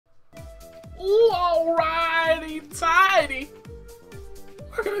Ooh, alrighty, tidy.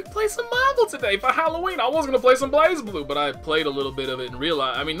 We're gonna play some Marvel today for Halloween. I was gonna play some BlazBlue, but I played a little bit of it and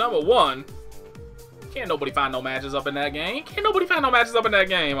realized, I mean, number one, can't nobody find no matches up in that game. Can't nobody find no matches up in that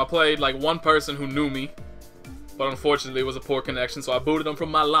game. I played like one person who knew me, but unfortunately it was a poor connection, so I booted them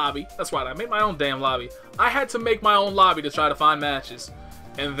from my lobby. That's right, I made my own damn lobby. I had to make my own lobby to try to find matches.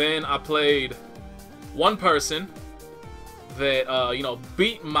 And then I played one person that, you know,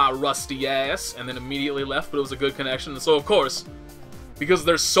 beat my rusty ass and then immediately left, but it was a good connection. And so, of course, because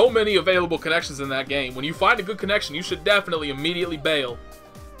there's so many available connections in that game, when you find a good connection, you should definitely immediately bail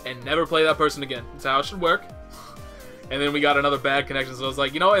and never play that person again. That's how it should work. And then we got another bad connection, so I was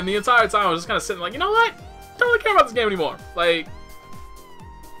like, you know, and the entire time I was just kind of sitting like, you know what? Don't really care about this game anymore. Like,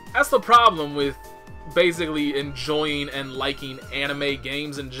 that's the problem with basically enjoying and liking anime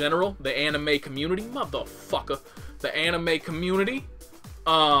games in general. The anime community, motherfucker. The anime community,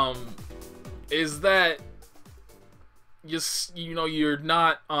 is that you know, you're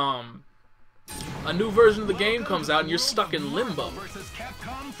not, a new version of the game comes out and you're stuck in limbo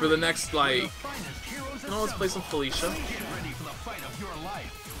for the next, like, you know, let's play some Felicia. Okay,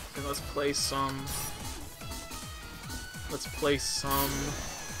 let's play some,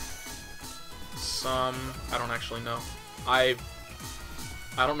 I don't actually know. I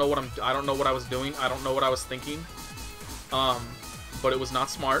don't know what I was doing. I don't know what I was thinking. But it was not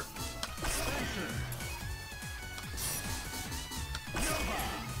smart.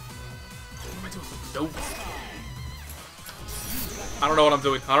 Nope. I don't know what I'm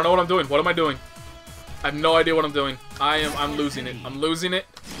doing. I don't know what I'm doing. What am I doing? I have no idea what I'm doing. I'm losing it. I'm losing it.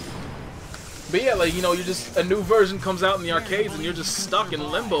 But yeah, like, you know, a new version comes out in the arcades and you're just stuck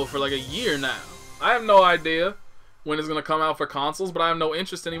in limbo for like a year now. I have no idea when it's gonna come out for consoles, but I have no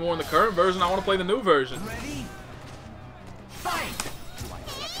interest anymore in the current version. I want to play the new version. Ready? Fight!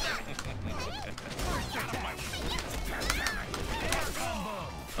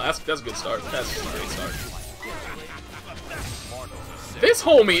 That's a good start. That's a great start. This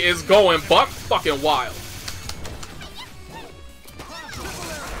homie is going buck fucking wild.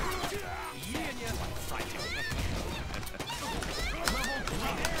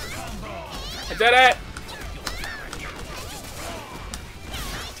 I did it.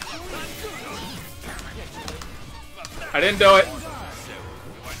 I didn't do it.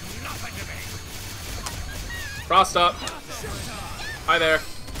 Frost up. Hi there.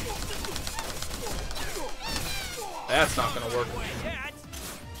 That's not gonna work.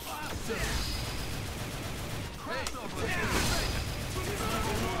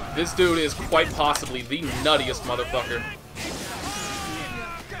 This dude is quite possibly the nuttiest motherfucker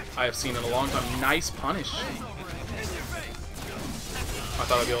I have seen in a long time. Nice punish. I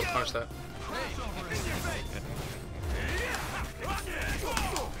thought I'd be able to punish that.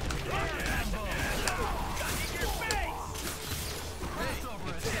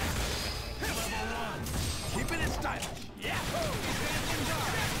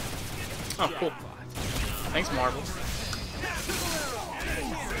 Oh, cool. Thanks, Marvel.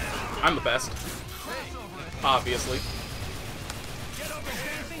 I'm the best. Obviously.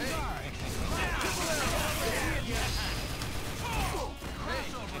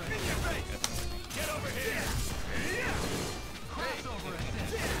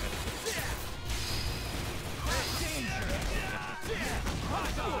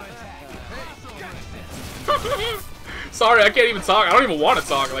 Sorry, I can't even talk. I don't even want to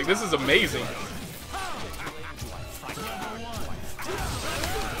talk. Like, this is amazing.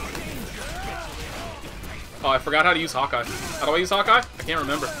 Oh, I forgot how to use Hawkeye. How do I use Hawkeye? I can't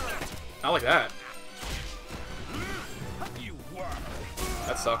remember. Not like that.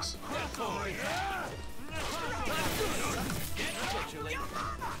 That sucks.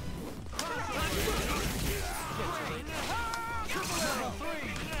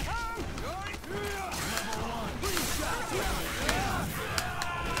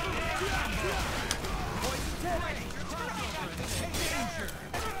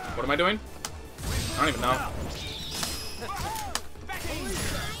 What am I doing? I don't even know.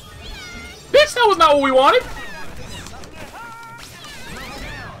 Bitch, that was not what we wanted!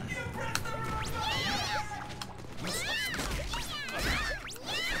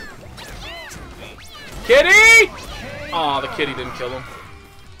 Kitty! Aw, the kitty didn't kill him.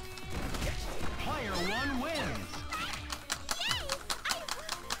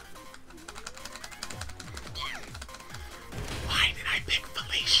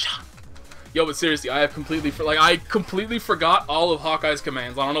 Yo, but seriously, I completely forgot all of Hawkeye's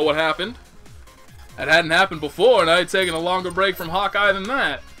commands. I don't know what happened. That hadn't happened before, and I had taken a longer break from Hawkeye than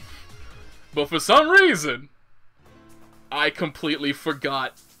that. But for some reason, I completely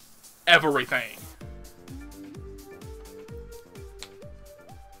forgot everything.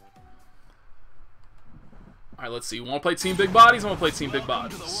 Alright, let's see. You want to play Team Big Bodies? I want to play Team Big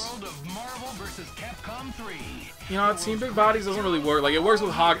Bodies. You know, Team Big Bodies doesn't really work. Like, it works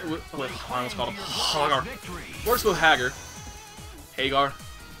with I almost called him Hagar. Works with Hagar. Hagar.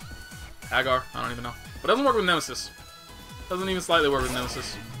 I don't even know. But it doesn't work with Nemesis. Doesn't even slightly work with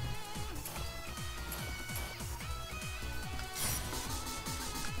Nemesis.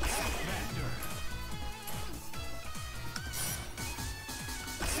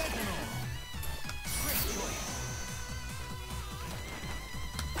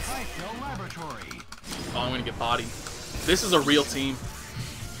 Oh, I'm gonna get bodied. This is a real team.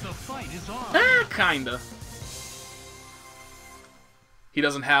 The fight is on. Kinda. He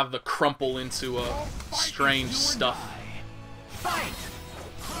doesn't have the crumple into strange stuff. Fight!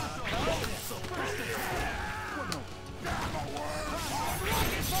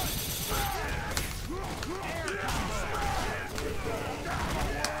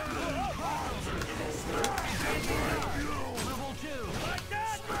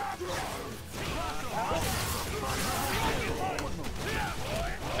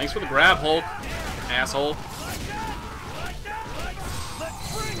 Thanks for the grab, Hulk. Asshole.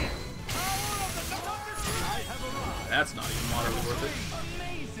 That's not even moderately worth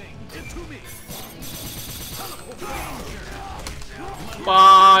it.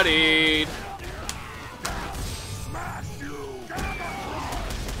 Bodied.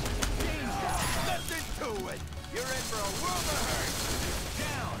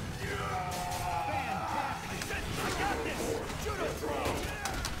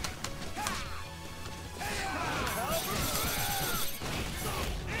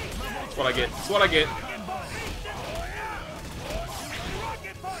 That's what I get. That's what I get.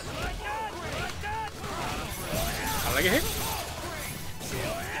 How did I get hit?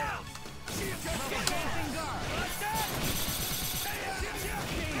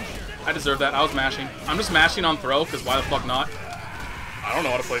 I deserve that. I was mashing. I'm just mashing on throw, because why the fuck not? I don't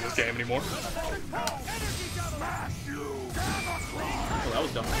know how to play this game anymore. Oh, that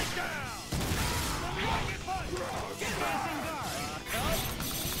was dumb.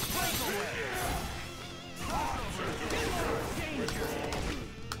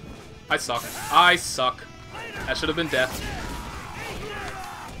 I suck. I suck. That should have been death.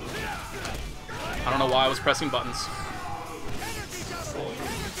 I don't know why I was pressing buttons.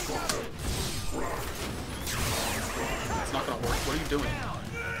 It's not gonna work. What are you doing?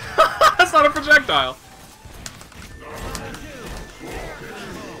 That's not a projectile.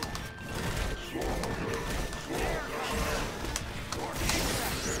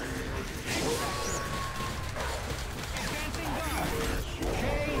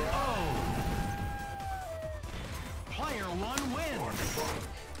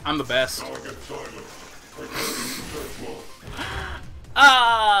 I'm the best.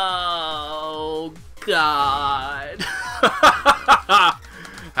 Oh, God.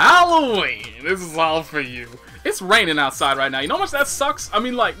 Halloween. This is all for you. It's raining outside right now. You know how much that sucks? I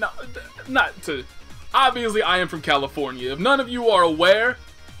mean, like, no, not to... Obviously, I am from California. If none of you are aware,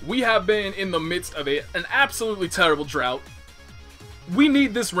 we have been in the midst of an absolutely terrible drought. We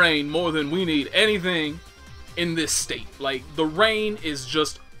need this rain more than we need anything in this state. Like, the rain is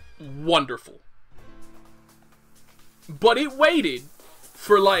just wonderful. But it waited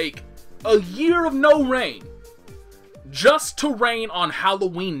for like a year of no rain just to rain on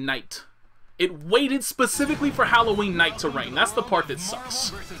Halloween night. It waited specifically for Halloween night to rain. That's the part that sucks.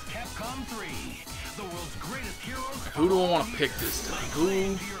 Who do I want to pick this time?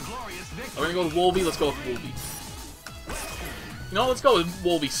 Who? Are we gonna go with Wolby? Let's go with Wolby. You know, let's go with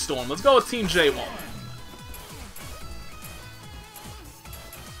Wolby Storm. Let's go with Team J1.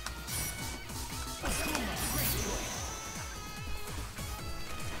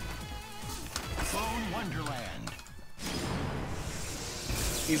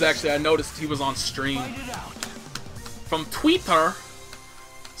 He's actually, I noticed he was on stream from Twitter.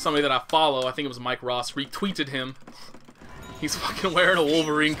 Somebody that I follow, I think it was Mike Ross, retweeted him. He's fucking wearing a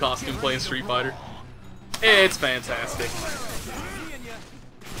Wolverine costume playing Street Fighter. It's fantastic.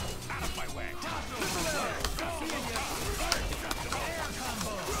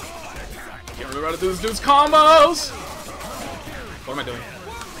 Can't remember how to do this dude's combos! What am I doing?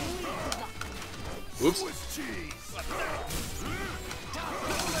 Oops.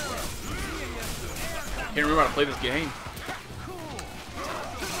 Can't remember how to play this game.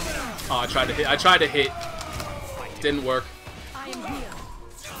 Oh, I tried to hit. Didn't work.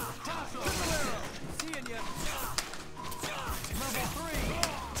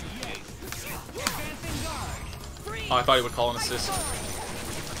 Oh, I thought he would call an assist.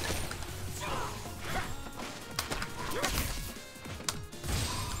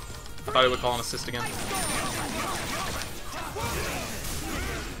 I thought he would call an assist again.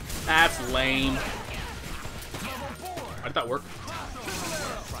 That's lame. Why did that work?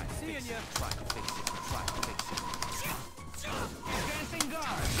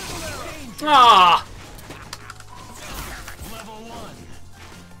 Ah!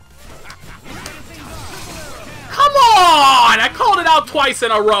 Come on! I called it out twice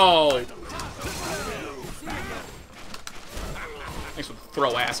in a row. Thanks for the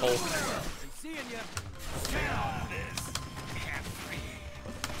throw, asshole.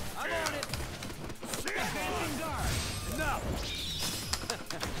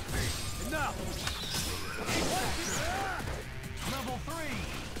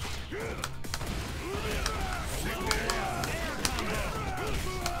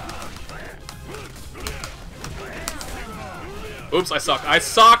 Oops, I suck. I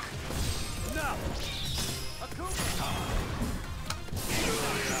suck!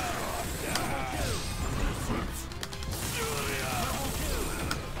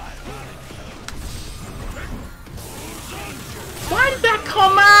 Why did that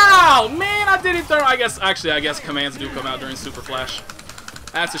come out? Man, I didn't throw. I guess commands do come out during Super Flash.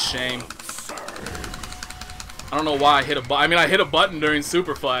 That's a shame. I don't know why I hit a button. I mean, I hit a button during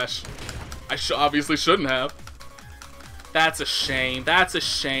Super Flash. I obviously shouldn't have. That's a shame. That's a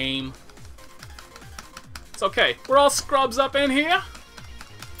shame. It's okay. We're all scrubs up in here.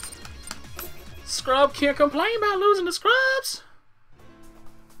 Scrub can't complain about losing to scrubs.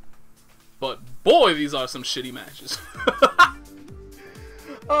 But boy, these are some shitty matches.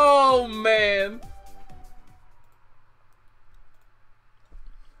 Oh man.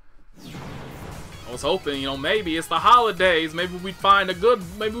 I was hoping, you know, maybe it's the holidays. Maybe we'd find a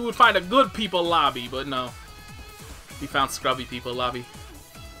good people lobby, but no. We found scrubby people lobby.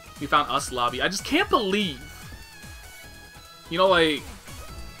 We found us lobby. I just can't believe. You know, like,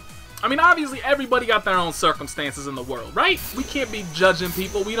 I mean, obviously everybody got their own circumstances in the world, right? We can't be judging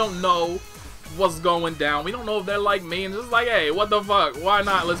people. We don't know what's going down. We don't know if they're like me and just like, hey, what the fuck? Why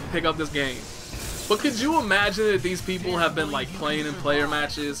not? Let's pick up this game. But could you imagine that these people have been like playing in player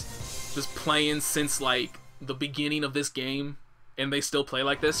matches, just playing since like the beginning of this game, and they still play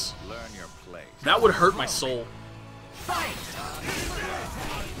like this? Learn your place. That would hurt my soul.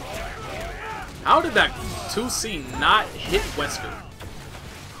 How did that 2C not hit Wesker?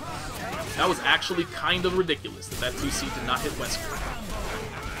 That was actually kind of ridiculous that that 2C did not hit Wesker.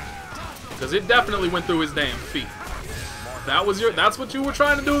 Because it definitely went through his damn feet. That's what you were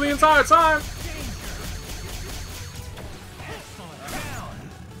trying to do the entire time.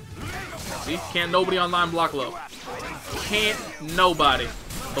 See? Can't nobody online block low. Can't nobody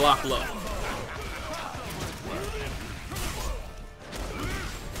block low.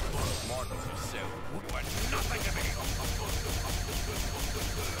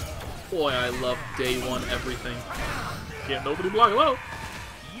 Boy, I love day one everything. Can't nobody block low.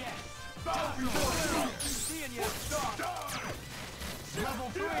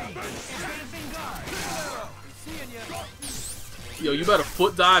 Yo, you better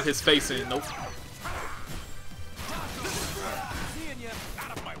foot dive his face in. Nope.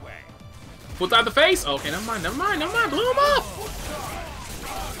 Foot dive the face? Okay, never mind. Blew him up.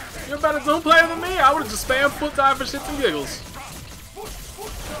 You're a better Doom player than me. I would have just spammed foot dive for shits and giggles.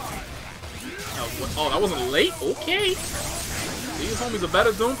 Oh, that wasn't late? Okay. These homies a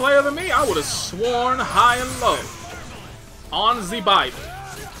better Doom player than me? I would have sworn high and low. On the Bible.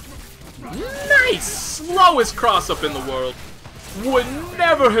 Nice! Slowest cross-up in the world. Would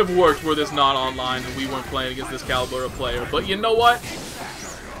never have worked were this not online and we weren't playing against this caliber of player. But you know what?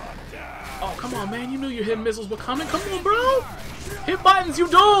 Oh, come on, man. You knew your hit missiles were coming. Come on, bro. Hit buttons, you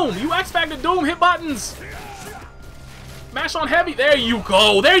Doom. You X-Factor Doom, hit buttons. Mash on heavy. There you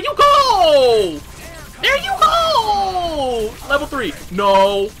go. There you go. There you go. Level 3.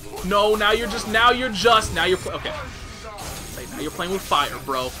 No. No, now you're okay. Now you're playing with fire,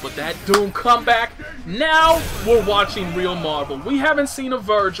 bro. But that Doom comeback. Now we're watching real Marvel. We haven't seen a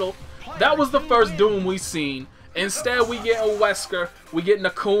Virgil. That was the first Doom we seen. Instead, we get a Wesker. We get an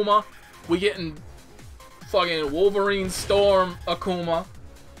Akuma. We getting fucking Wolverine Storm Akuma.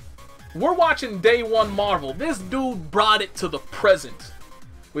 We're watching day one Marvel. This dude brought it to the present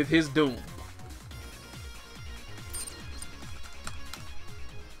with his Doom.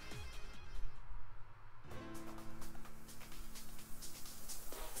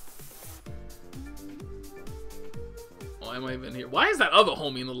 Why am I even here? Why is that other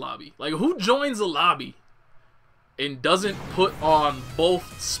homie in the lobby? Like, who joins the lobby and doesn't put on both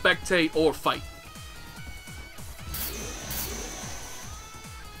spectate or fight?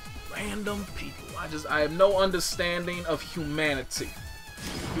 Random people. I have no understanding of humanity.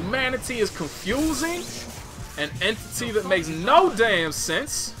 Humanity is confusing. An entity that makes no damn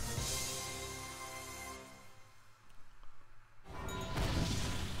sense.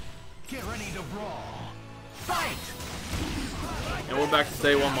 Get ready to brawl. Fight! And we're back to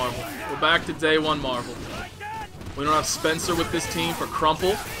day one Marvel. We're back to day one Marvel. We don't have Spencer with this team for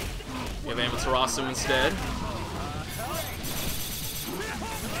Crumple. We have Amaterasu instead.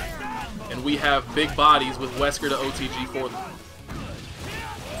 And we have big bodies with Wesker to OTG for them.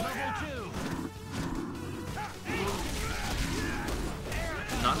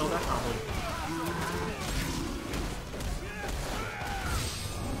 Did not know that combo.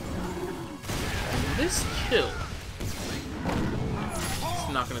 And this kill is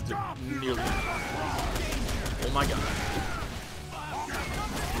not going to do nearly enough. Oh my god.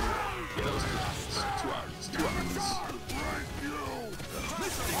 Yeah, that was 2 hours. 2 hours.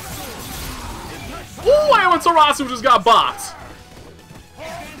 Ooh, Amaterasu just got bopped.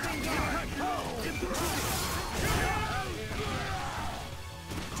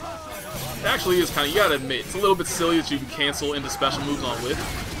 It actually is kind of, you gotta admit, it's a little bit silly that you can cancel into special moves on with.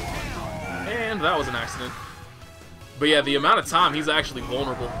 And that was an accident. But yeah, the amount of time he's actually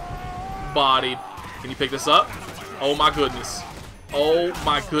vulnerable. Bodied. Can you pick this up? Oh my goodness. Oh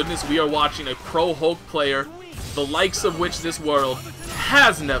my goodness, we are watching a pro Hulk player, the likes of which this world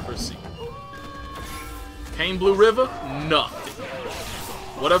has never seen. Kane Blue River? Nothing.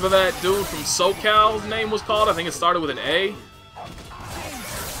 Whatever that dude from SoCal's name was called, I think it started with an A.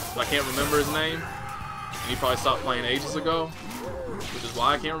 I can't remember his name. And he probably stopped playing ages ago, which is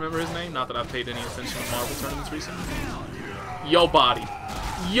why I can't remember his name. Not that I've paid any attention to Marvel tournaments recently. Yo, body.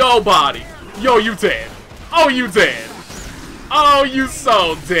 Yo, body. Yo, you dead. Oh, you dead. Oh, you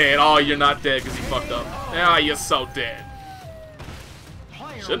so dead. Oh, you're not dead because he fucked up. Ah, you're so dead.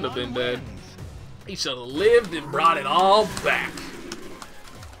 Shouldn't have been dead. He should have lived and brought it all back.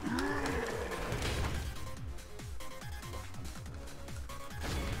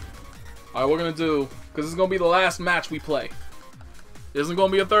 Alright, we're gonna do, because this is gonna be the last match we play. This isn't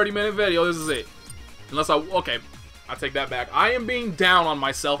gonna be a 30-minute video, this is it. Unless okay, I take that back. I am being down on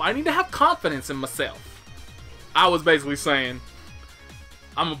myself. I need to have confidence in myself. I was basically saying,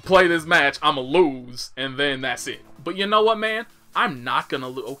 I'm gonna play this match, I'm gonna lose, and then that's it. But you know what, man? I'm not gonna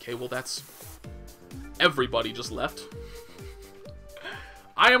lose. Okay, well, that's... Everybody just left.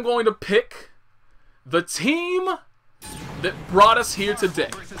 I am going to pick the team that brought us here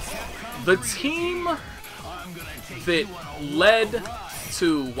today. The team that led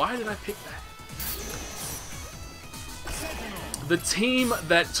to... Why did I pick that? The team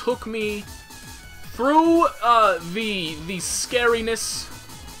that took me through the scariness,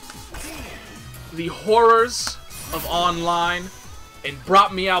 the horrors of online, and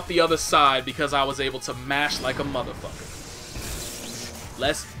brought me out the other side because I was able to mash like a motherfucker.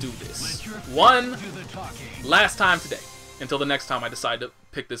 Let's do this. One last time today. Until the next time I decide to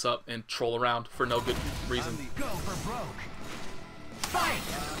pick this up and troll around for no good reason.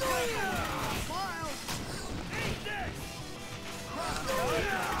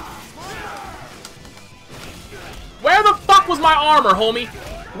 Where the fuck was my armor, homie?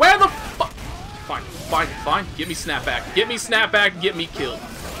 Where the fuck? Fine, fine, fine. Get me snapback. Get me snapback. Get me killed.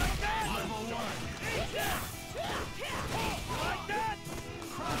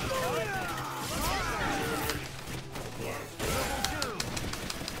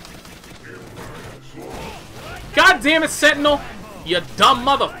 God damn it, Sentinel! You dumb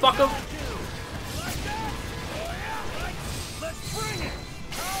motherfucker!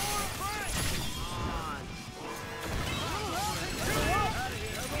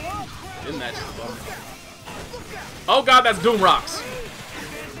 Isn't that just a bummer? Oh god, that's Doom Rocks.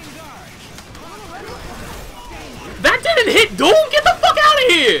 That didn't hit Doom? Get the fuck out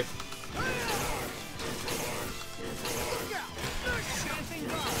of here!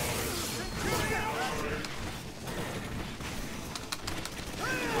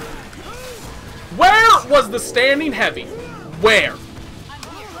 Where was the standing heavy? Where?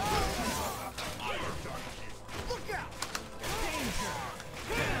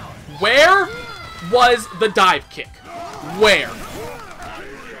 Where was the dive kick? Where?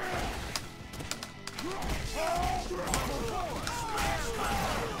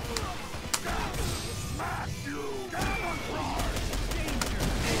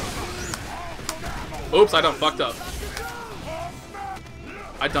 Oops, I done fucked up.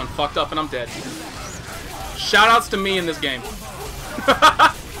 I done fucked up and I'm dead. Shoutouts to me in this game.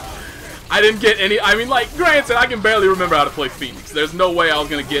 I didn't get any... I mean, like, granted, I can barely remember how to play Phoenix. There's no way I was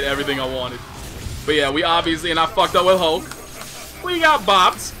going to get everything I wanted. But yeah, we obviously... And I fucked up with Hulk. We got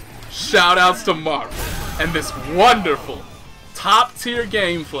bopped. Shoutouts to Marvel. And this wonderful, top tier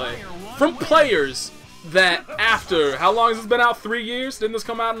gameplay from players that after, how long has this been out? 3 years? Didn't this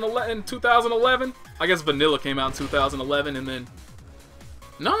come out in 2011? I guess Vanilla came out in 2011 and then...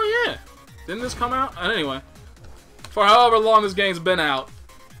 No, yeah. Didn't this come out? Anyway. For however long this game's been out,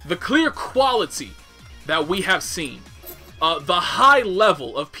 the clear quality that we have seen, the high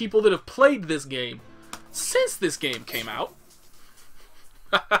level of people that have played this game since this game came out,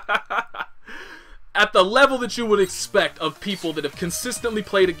 at the level that you would expect of people that have consistently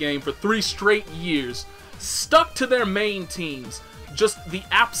played a game for 3 straight years, stuck to their main teams, just the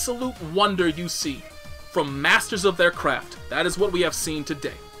absolute wonder you see from masters of their craft. That is what we have seen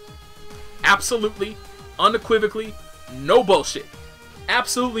today. Absolutely, unequivocally, no bullshit.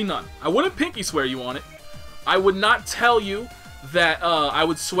 Absolutely none. I wouldn't pinky swear you on it. I would not tell you that I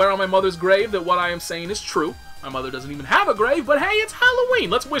would swear on my mother's grave that what I am saying is true. My mother doesn't even have a grave, but hey, it's Halloween.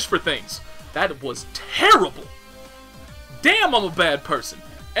 Let's wish for things. That was terrible. Damn, I'm a bad person.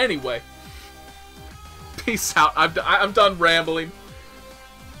 Anyway, peace out. I'm done rambling.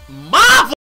 My